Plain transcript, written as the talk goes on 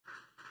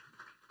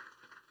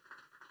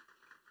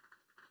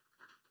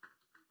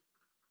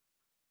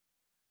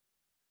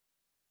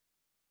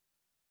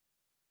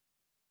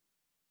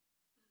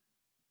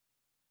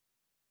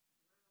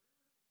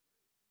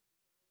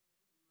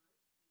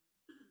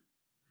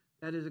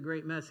That is a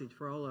great message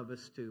for all of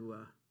us to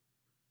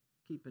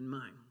keep in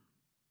mind.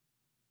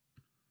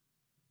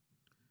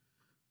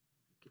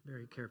 Get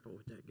very careful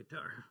with that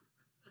guitar.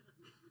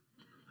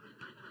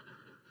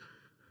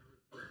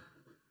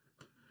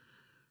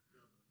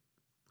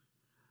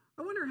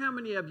 I wonder how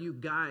many of you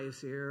guys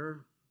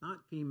here, not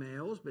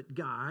females, but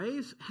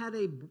guys, had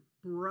a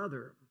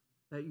brother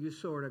that you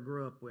sort of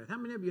grew up with. How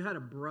many of you had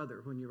a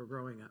brother when you were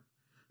growing up?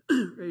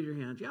 Raise your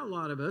hands. Yeah, a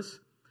lot of us.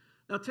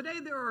 Now, today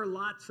there are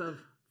lots of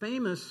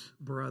famous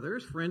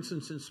brothers. For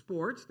instance, in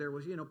sports, there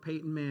was,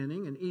 Peyton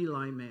Manning and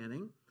Eli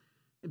Manning.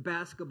 In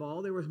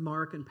basketball, there was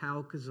Mark and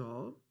Pau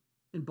Gasol.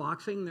 In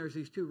boxing, there's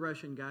these two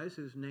Russian guys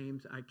whose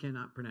names I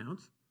cannot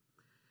pronounce.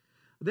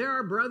 There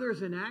are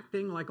brothers in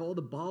acting, like all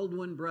the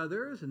Baldwin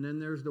brothers, and then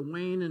there's the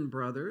Wayans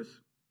brothers,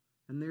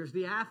 and there's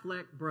the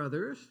Affleck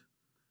brothers,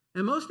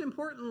 and most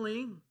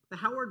importantly, the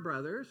Howard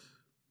brothers,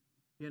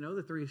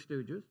 the Three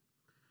Stooges.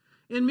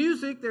 In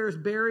music, there's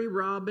Barry,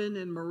 Robin,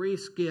 and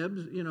Maurice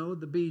Gibbs,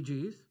 the Bee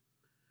Gees.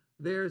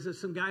 There's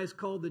some guys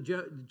called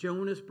the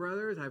Jonas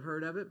Brothers. I've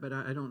heard of it, but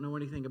I don't know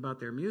anything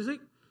about their music.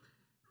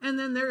 And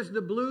then there's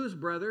the Blues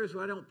Brothers,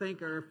 who I don't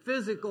think are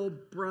physical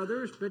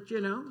brothers, but,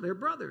 they're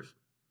brothers.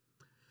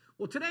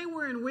 Well, today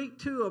we're in week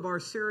 2 of our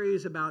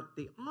series about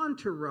the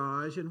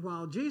Entourage, and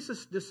while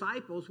Jesus'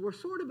 disciples were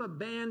sort of a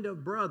band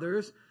of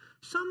brothers,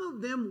 some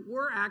of them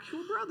were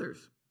actual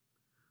brothers.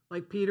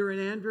 Like Peter and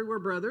Andrew were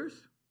brothers,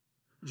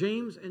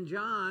 James and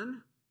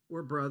John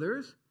were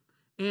brothers,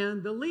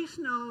 and the least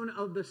known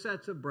of the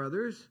sets of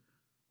brothers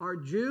are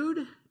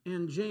Jude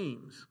and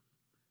James.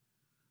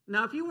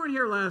 Now, if you weren't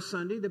here last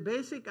Sunday, the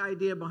basic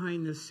idea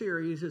behind this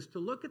series is to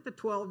look at the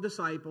 12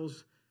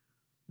 disciples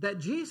that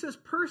Jesus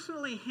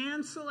personally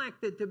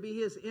hand-selected to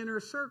be his inner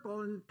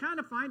circle and kind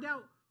of find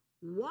out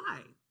why,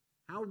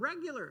 how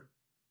regular,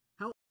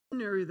 how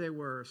ordinary they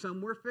were.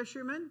 Some were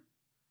fishermen,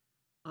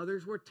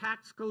 others were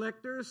tax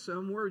collectors,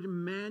 some were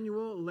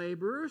manual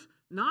laborers.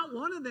 Not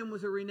one of them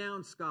was a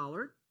renowned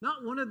scholar.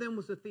 Not one of them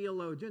was a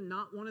theologian.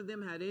 Not one of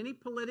them had any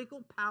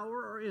political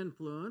power or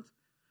influence.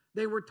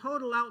 They were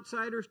total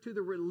outsiders to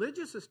the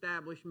religious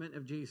establishment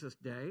of Jesus'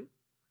 day.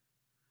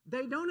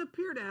 They don't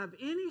appear to have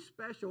any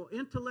special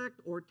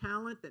intellect or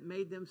talent that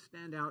made them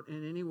stand out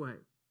in any way.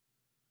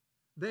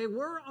 They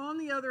were, on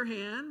the other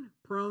hand,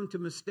 prone to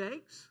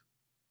mistakes,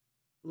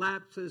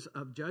 lapses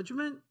of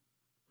judgment,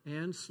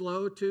 and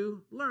slow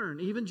to learn.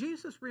 Even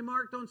Jesus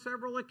remarked on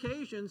several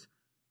occasions,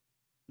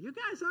 "You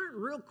guys aren't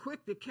real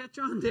quick to catch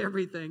on to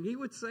everything." He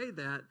would say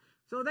that.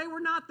 So they were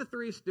not the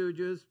Three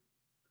Stooges,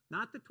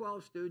 not the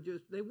 12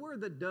 Stooges. They were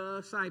the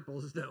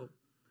disciples, though.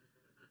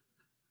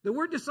 The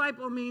word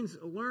disciple means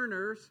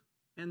learners,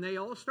 and they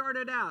all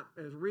started out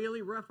as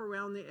really rough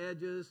around the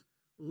edges,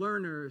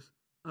 learners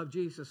of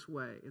Jesus'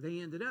 way. They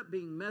ended up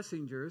being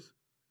messengers,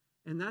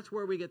 and that's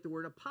where we get the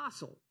word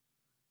apostle.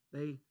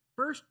 They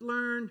first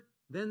learned,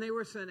 then they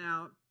were sent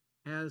out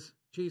as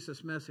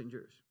Jesus'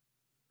 messengers.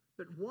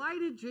 But why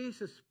did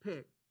Jesus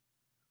pick?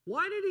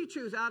 Why did he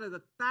choose out of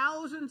the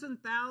thousands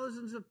and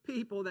thousands of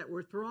people that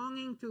were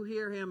thronging to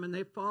hear him and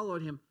they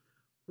followed him?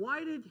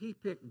 Why did he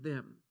pick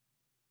them?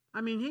 I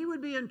mean, he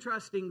would be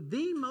entrusting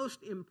the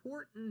most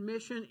important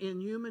mission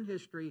in human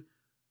history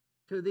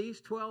to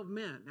these 12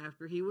 men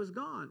after he was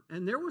gone.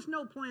 And there was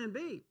no plan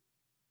B.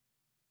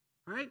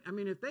 Right? I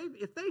mean, if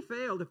they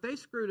failed, if they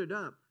screwed it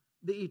up,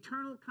 the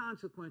eternal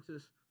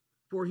consequences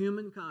for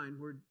humankind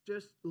were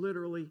just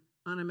literally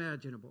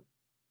unimaginable.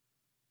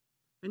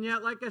 And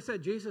yet, like I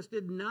said, Jesus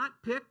did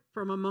not pick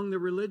from among the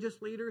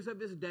religious leaders of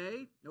his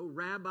day, no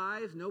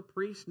rabbis, no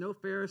priests, no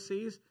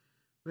Pharisees,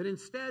 but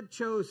instead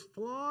chose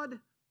flawed,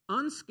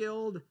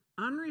 unskilled,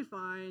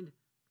 unrefined,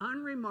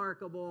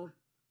 unremarkable,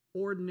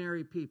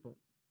 ordinary people.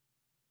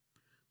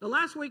 The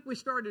last week we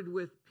started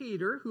with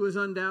Peter, who is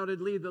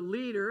undoubtedly the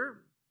leader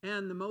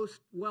and the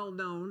most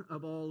well-known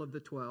of all of the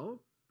 12.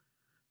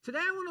 Today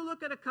I want to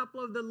look at a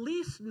couple of the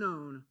least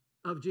known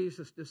of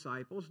Jesus'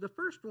 disciples. The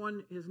first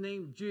one is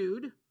named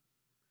Jude.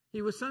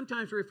 He was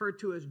sometimes referred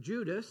to as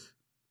Judas,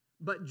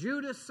 but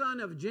Judas, son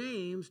of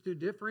James, to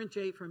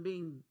differentiate from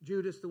being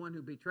Judas, the one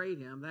who betrayed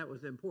him. That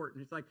was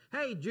important. It's like,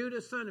 hey,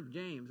 Judas, son of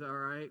James, all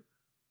right?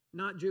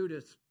 Not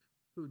Judas,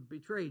 who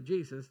betrayed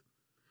Jesus.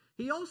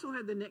 He also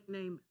had the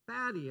nickname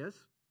Thaddeus,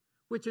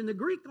 which in the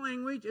Greek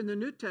language in the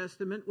New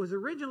Testament was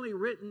originally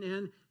written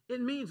in,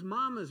 it means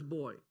mama's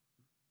boy.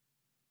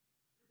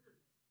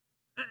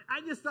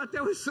 I just thought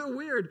that was so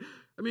weird.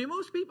 I mean,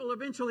 most people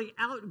eventually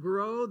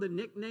outgrow the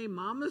nickname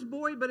mama's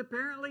boy, but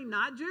apparently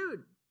not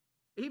Jude.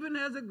 Even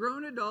as a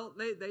grown adult,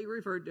 they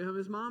referred to him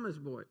as mama's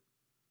boy.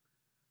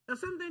 Now,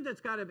 something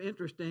that's kind of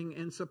interesting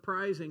and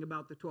surprising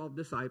about the 12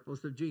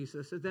 disciples of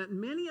Jesus is that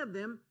many of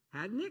them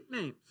had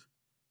nicknames,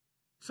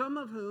 some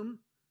of whom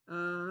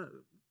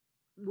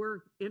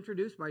were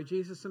introduced by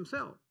Jesus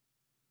himself.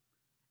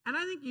 And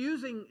I think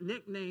using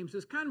nicknames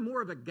is kind of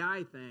more of a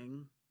guy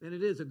thing than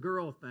it is a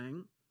girl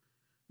thing.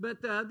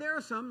 But there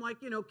are some, like,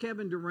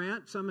 Kevin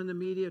Durant. Some in the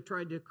media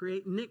tried to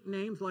create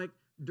nicknames like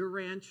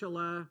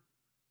Durantula,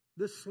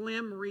 the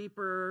Slim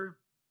Reaper.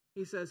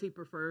 He says he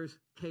prefers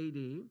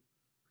KD.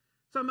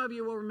 Some of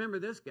you will remember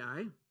this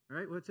guy,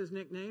 right? What's his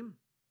nickname?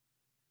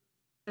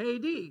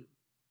 AD.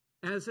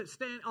 As it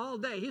stand all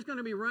day. He's going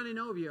to be running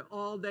over you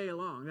all day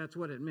long. That's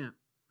what it meant.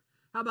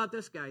 How about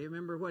this guy? You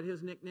remember what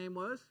his nickname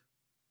was?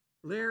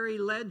 Larry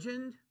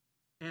Legend,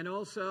 and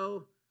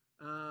also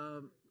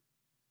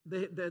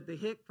the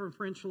Hick from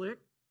French Lick.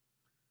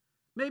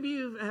 Maybe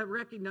you have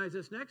recognized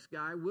this next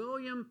guy,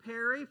 William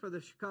Perry for the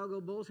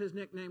Chicago Bulls. His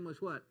nickname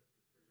was what?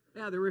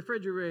 Yeah, the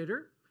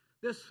Refrigerator.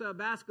 This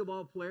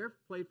basketball player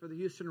played for the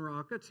Houston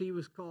Rockets. He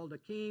was called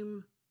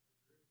Akeem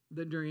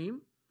the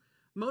Dream.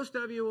 Most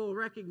of you will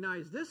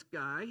recognize this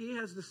guy. He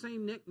has the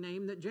same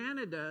nickname that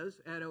Jana does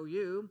at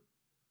OU,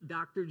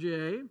 Dr.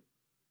 J.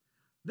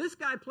 This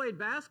guy played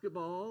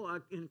basketball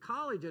in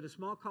college at a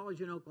small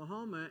college in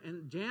Oklahoma,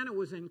 and Jana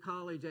was in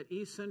college at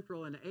East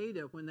Central and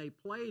Ada when they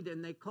played,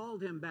 and they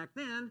called him back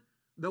then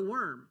the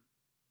Worm,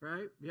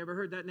 right? You ever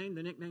heard that name,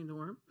 the nickname the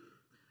Worm?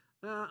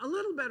 A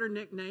little better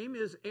nickname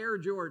is Air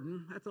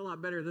Jordan. That's a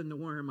lot better than the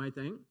Worm, I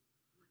think.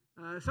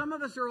 Some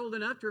of us are old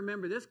enough to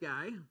remember this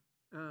guy,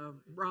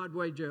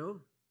 Broadway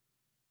Joe.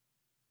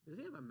 Does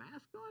he have a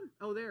mask on?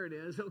 Oh, there it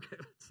is. Okay,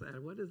 what's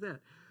that? What is that?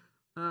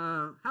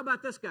 How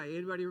about this guy?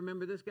 Anybody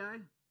remember this guy?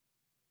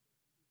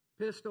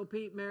 Pistol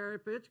Pete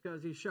Maravich,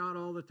 because he shot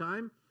all the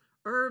time.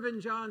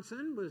 Irvin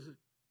Johnson was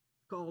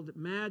called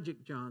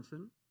Magic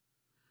Johnson.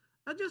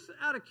 Now, just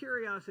out of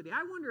curiosity,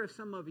 I wonder if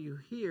some of you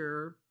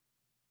here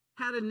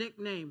had a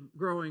nickname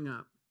growing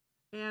up,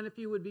 and if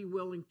you would be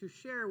willing to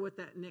share what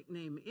that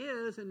nickname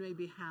is and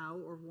maybe how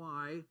or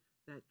why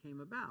that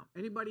came about.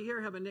 Anybody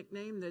here have a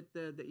nickname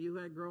that you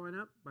had growing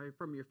up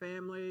from your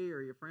family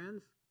or your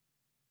friends?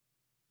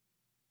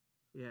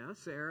 Yeah,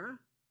 Sarah.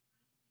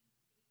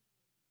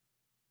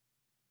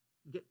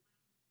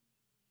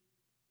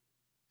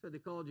 So they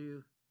called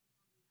you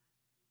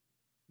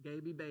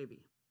Gaby Baby.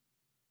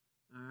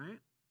 All right.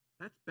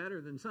 That's better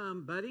than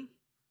some, buddy.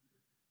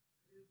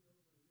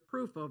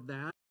 Proof of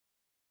that.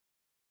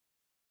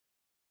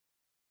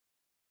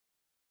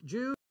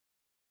 Jude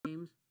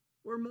teams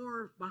were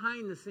more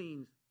behind the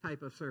scenes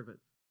type of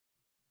servants.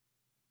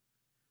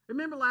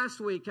 Remember last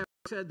week I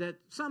said that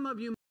some of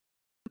you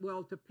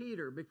well to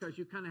Peter because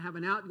you kind of have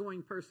an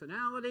outgoing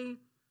personality,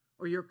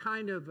 or you're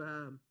kind of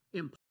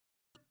important,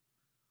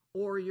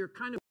 or you're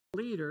kind of a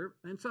leader,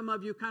 and some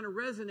of you kind of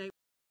resonate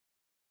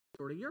with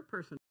sort of your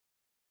personality.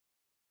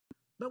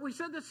 But we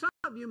said that some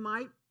of you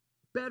might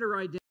better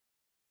identify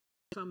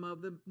some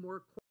of the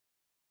more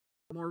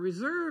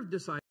reserved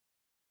disciples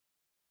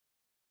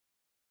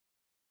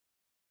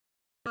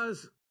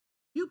because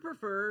you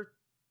prefer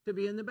to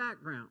be in the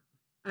background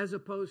as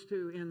opposed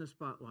to in the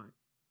spotlight.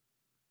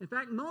 In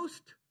fact,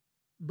 most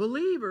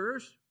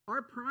believers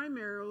are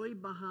primarily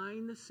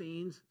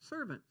behind-the-scenes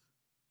servants.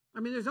 I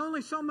mean, there's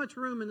only so much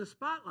room in the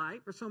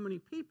spotlight for so many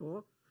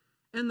people,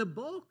 and the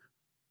bulk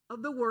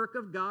of the work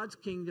of God's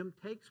kingdom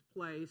takes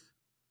place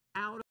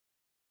out of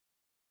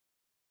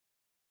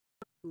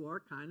who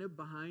are kind of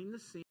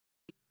behind-the-scenes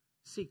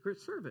secret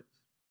servants.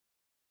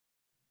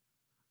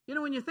 You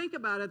know, when you think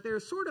about it,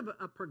 there's sort of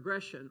a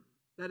progression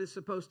that is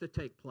supposed to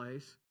take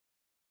place.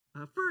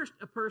 First,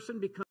 a person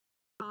becomes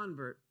a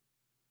convert,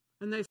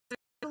 and they say,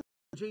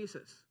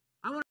 Jesus.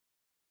 I want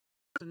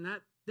to, and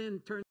that then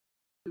turns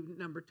to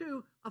number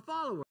two, a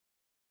follower.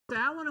 Say,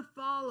 I want to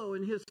follow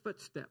in his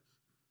footsteps.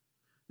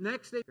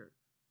 Next,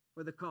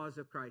 for the cause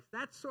of Christ.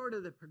 That's sort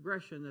of the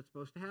progression that's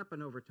supposed to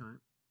happen over time.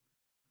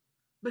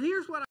 But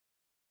here's what I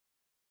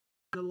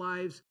in the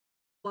lives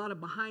a lot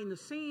of behind the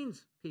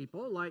scenes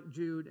people like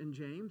Jude and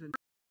James and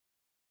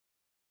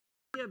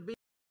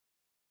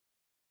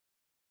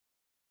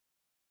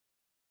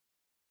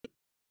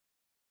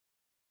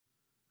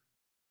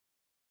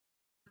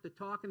to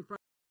talk in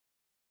front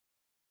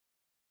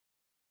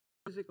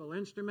of a musical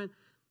instrument.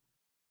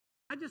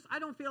 I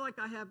don't feel like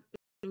I have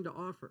anything to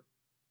offer.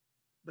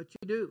 But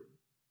you do.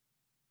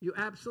 You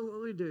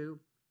absolutely do.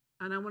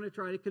 And I want to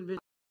try to convince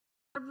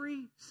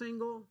every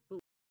single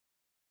believer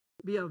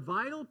to be a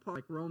vital part,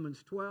 like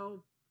Romans 12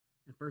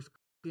 and 1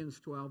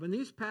 Corinthians 12. And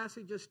these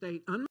passages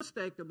state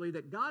unmistakably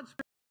that God's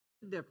Spirit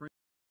is different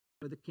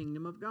for the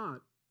kingdom of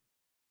God.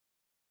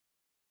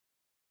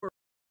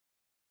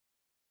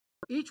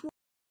 Each one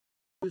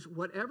is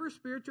whatever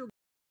spiritual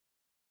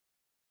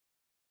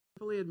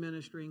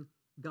administering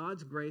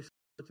God's grace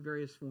in its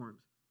various forms.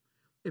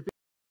 If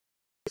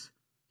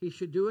he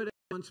should do it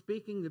on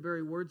speaking the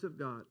very words of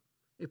God.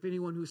 If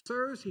anyone who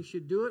serves, he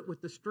should do it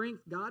with the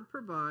strength God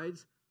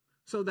provides,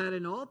 so that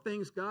in all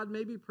things God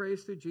may be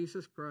praised through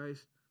Jesus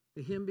Christ.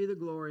 To him be the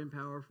glory and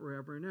power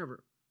forever and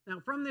ever. Now,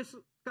 from this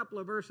couple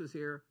of verses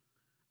here,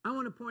 I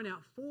want to point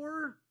out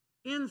 4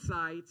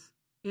 insights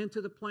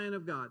into the plan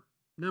of God.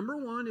 Number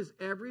 1 is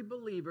every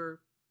believer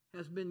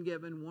has been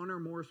given one or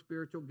more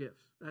spiritual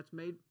gifts. That's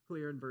made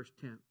clear in verse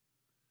 10.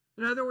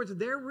 In other words,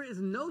 there is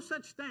no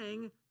such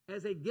thing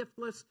as a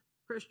giftless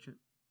Christian.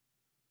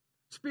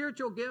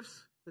 Spiritual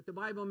gifts that the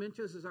Bible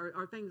mentions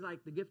are things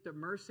like the gift of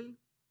mercy.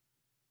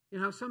 You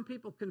know, some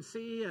people can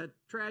see a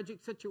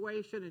tragic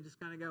situation and just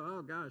kind of go,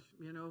 oh gosh,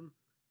 you know,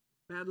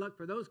 bad luck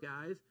for those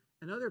guys.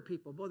 And other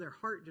people, boy, their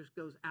heart just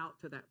goes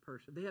out to that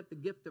person. They have the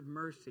gift of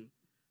mercy.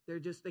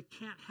 They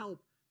can't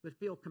help but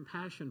feel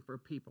compassion for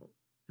people.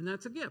 And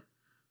that's a gift.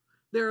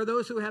 There are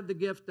those who have the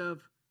gift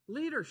of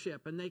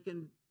leadership, and they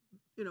can,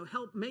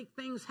 help make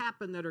things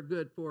happen that are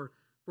good for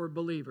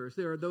believers.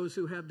 There are those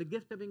who have the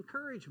gift of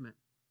encouragement.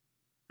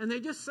 And they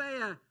just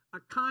say a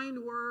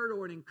kind word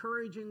or an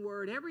encouraging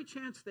word every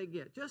chance they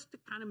get, just to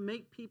kind of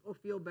make people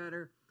feel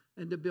better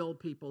and to build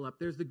people up.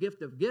 There's the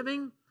gift of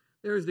giving.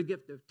 There's the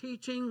gift of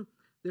teaching.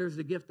 There's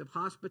the gift of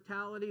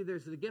hospitality.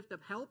 There's the gift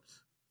of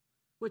helps,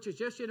 which is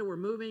just, we're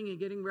moving and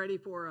getting ready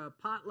for a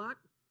potluck.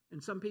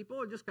 And some people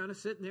are just kind of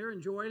sitting there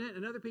enjoying it.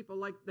 And other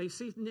people, they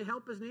see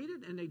help is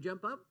needed and they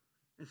jump up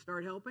and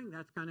start helping.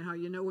 That's kind of how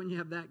you know when you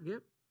have that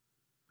gift.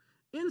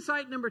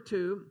 Insight number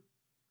 2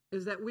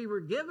 is that we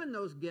were given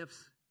those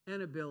gifts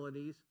and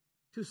abilities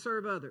to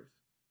serve others.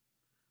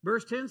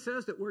 Verse 10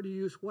 says that we're to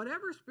use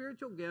whatever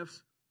spiritual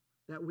gifts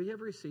that we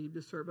have received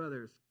to serve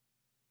others.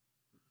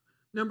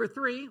 Number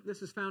 3,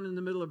 this is found in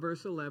the middle of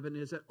verse 11,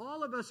 is that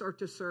all of us are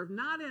to serve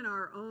not in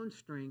our own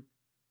strength,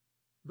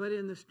 but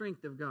in the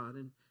strength of God.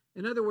 And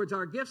in other words,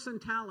 our gifts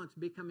and talents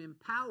become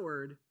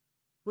empowered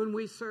when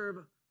we serve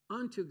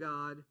unto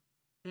God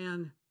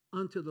and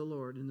unto the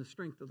Lord, in the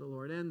strength of the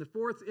Lord. And the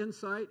 4th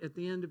insight at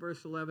the end of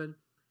verse 11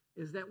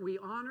 is that we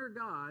honor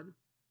God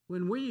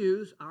when we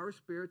use our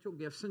spiritual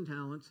gifts and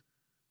talents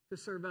to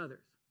serve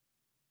others.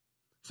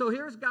 So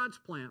here's God's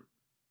plan.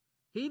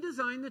 He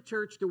designed the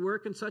church to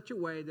work in such a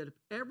way that if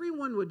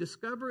everyone would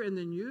discover and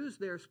then use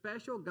their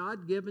special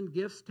God-given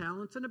gifts,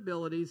 talents, and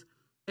abilities,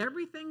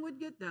 everything would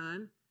get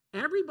done,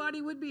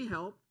 everybody would be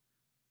helped,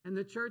 and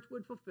the church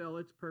would fulfill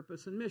its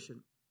purpose and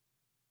mission.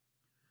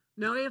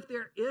 Now, if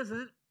there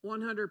isn't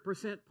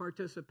 100%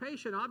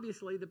 participation,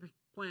 obviously the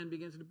plan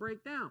begins to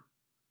break down.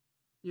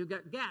 You've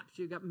got gaps,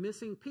 you've got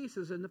missing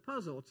pieces in the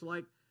puzzle. It's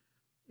like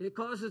it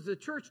causes the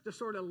church to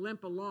sort of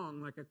limp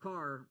along like a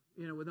car,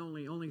 with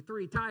only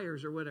 3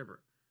 tires or whatever.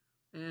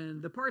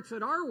 And the parts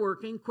that are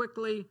working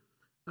quickly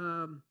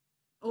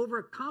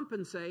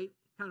overcompensate,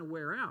 kind of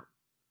wear out.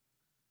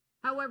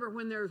 However,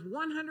 when there's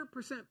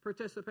 100%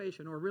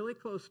 participation or really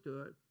close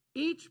to it,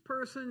 each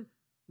person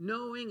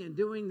knowing and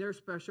doing their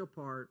special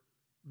part,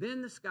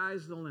 then the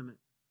sky's the limit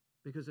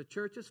because the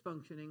church is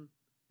functioning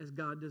as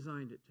God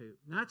designed it to.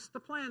 And that's the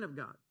plan of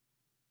God.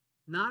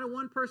 Not a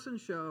one-person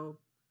show,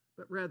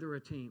 but rather a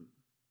team.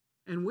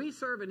 And we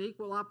serve an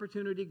equal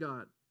opportunity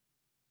God.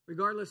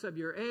 Regardless of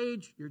your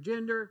age, your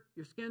gender,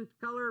 your skin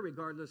color,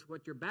 regardless of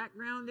what your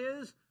background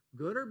is,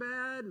 good or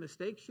bad,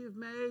 mistakes you've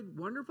made,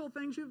 wonderful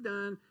things you've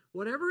done,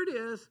 whatever it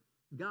is,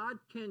 God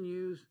can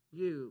use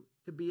you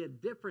to be a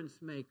difference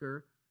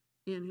maker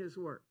in His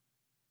work,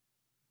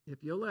 if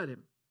you'll let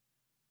Him.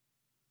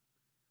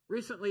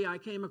 Recently, I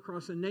came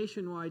across a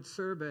nationwide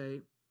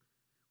survey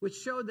which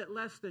showed that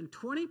less than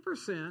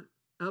 20%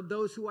 of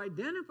those who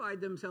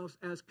identified themselves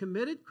as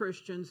committed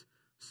Christians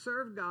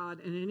serve God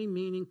in any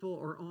meaningful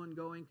or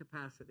ongoing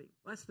capacity.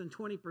 Less than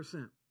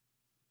 20%.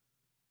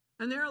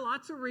 And there are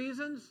lots of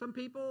reasons. Some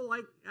people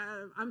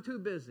I'm too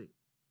busy.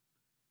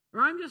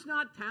 Or I'm just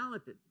not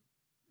talented.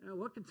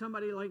 What can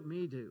somebody like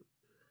me do?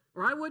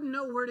 Or I wouldn't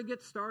know where to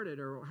get started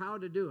or how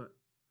to do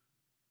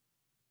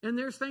it. And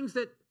there's things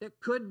that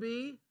could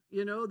be,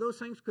 those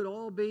things could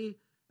all be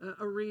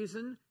a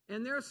reason.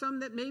 And there are some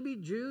that maybe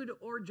Jude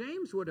or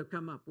James would have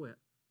come up with.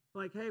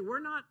 Like, hey, we're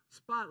not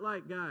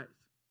spotlight guys.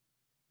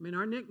 I mean,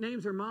 our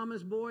nicknames are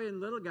Mama's Boy and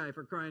Little Guy,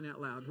 for crying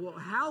out loud. Well,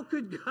 how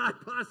could God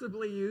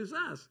possibly use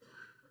us?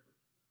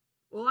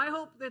 Well, I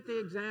hope that the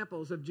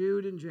examples of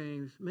Jude and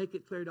James make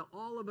it clear to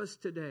all of us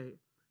today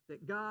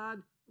that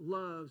God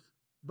loves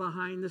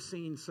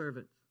behind-the-scenes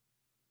servants.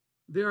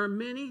 There are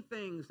many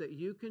things that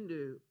you can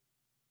do.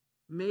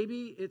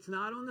 Maybe it's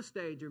not on the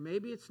stage, or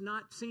maybe it's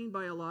not seen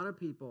by a lot of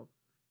people.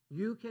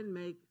 You can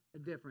make a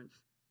difference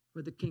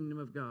for the kingdom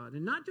of God.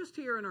 And not just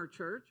here in our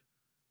church,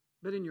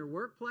 but in your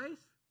workplace,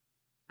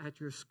 at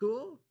your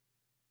school,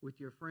 with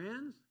your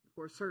friends, of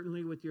course,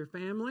 certainly with your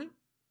family.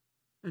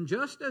 And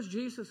just as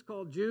Jesus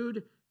called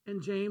Jude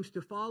and James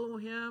to follow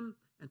Him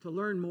and to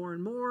learn more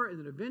and more and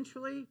then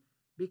eventually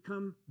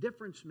become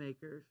difference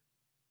makers,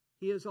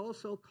 He is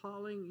also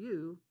calling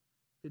you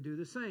to do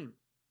the same.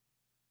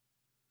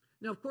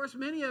 Now, of course,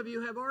 many of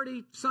you have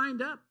already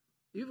signed up.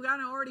 You've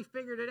kind of already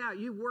figured it out.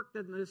 You've worked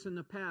on this in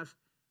the past,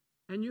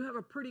 and you have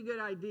a pretty good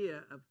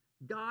idea of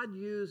God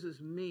uses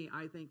me,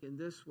 I think, in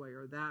this way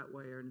or that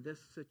way or in this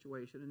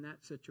situation and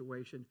that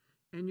situation,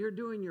 and you're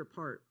doing your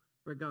part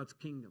for God's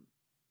kingdom.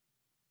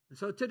 And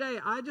so today,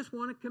 I just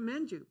want to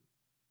commend you.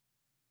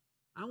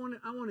 I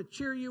want to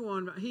cheer you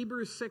on.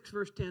 Hebrews 6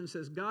 verse 10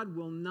 says, God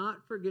will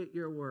not forget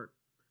your work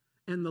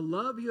and the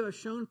love you have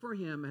shown for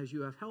Him as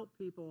you have helped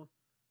people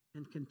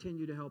and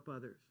continue to help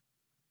others.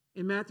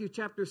 In Matthew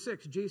chapter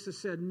 6, Jesus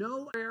said,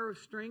 no prayer of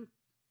strength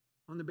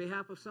on the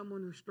behalf of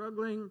someone who's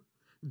struggling,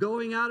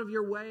 going out of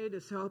your way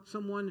to help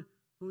someone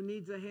who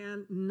needs a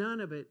hand,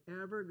 none of it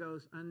ever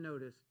goes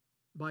unnoticed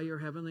by your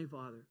Heavenly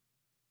Father.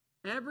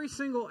 Every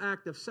single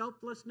act of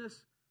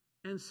selflessness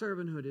and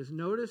servanthood is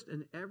noticed,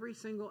 and every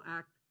single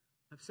act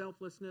of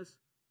selflessness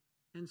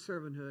and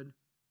servanthood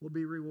will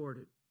be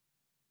rewarded.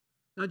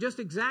 Now, just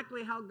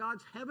exactly how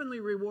God's heavenly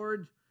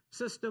reward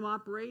system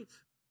operates,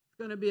 it's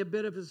going to be a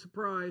bit of a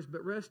surprise,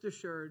 but rest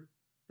assured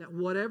that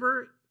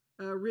whatever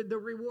the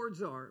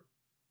rewards are,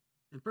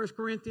 and 1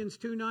 Corinthians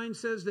 2:9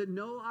 says that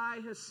no eye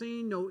has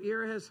seen, no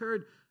ear has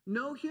heard,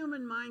 no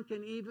human mind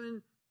can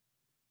even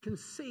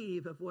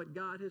conceive of what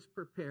God has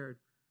prepared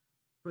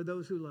for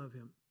those who love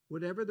him.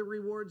 Whatever the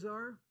rewards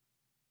are,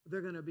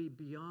 they're going to be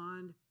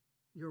beyond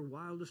your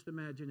wildest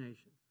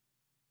imaginations.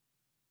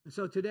 And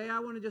so today I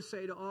want to just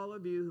say to all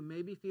of you who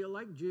maybe feel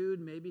like Jude,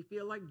 maybe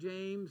feel like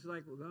James,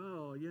 like,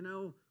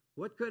 oh,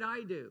 what could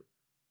I do?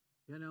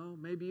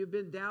 Maybe you've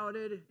been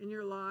doubted in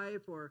your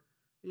life or,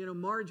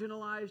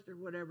 marginalized or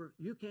whatever.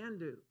 You can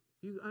do.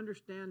 You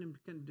understand and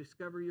can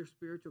discover your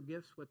spiritual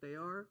gifts, what they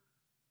are,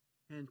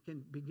 and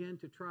can begin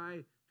to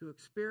try to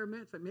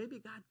experiment. So maybe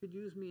God could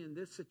use me in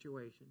this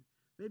situation.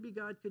 Maybe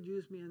God could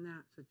use me in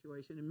that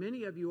situation. And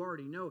many of you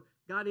already know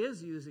God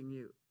is using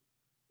you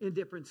in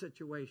different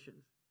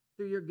situations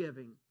through your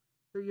giving,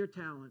 through your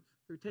talents,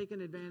 through taking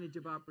advantage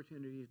of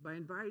opportunities, by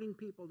inviting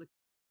people to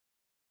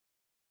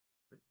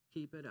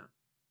keep it up.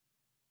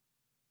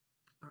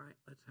 All right,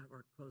 let's have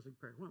our closing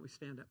prayer. Why don't we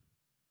stand up?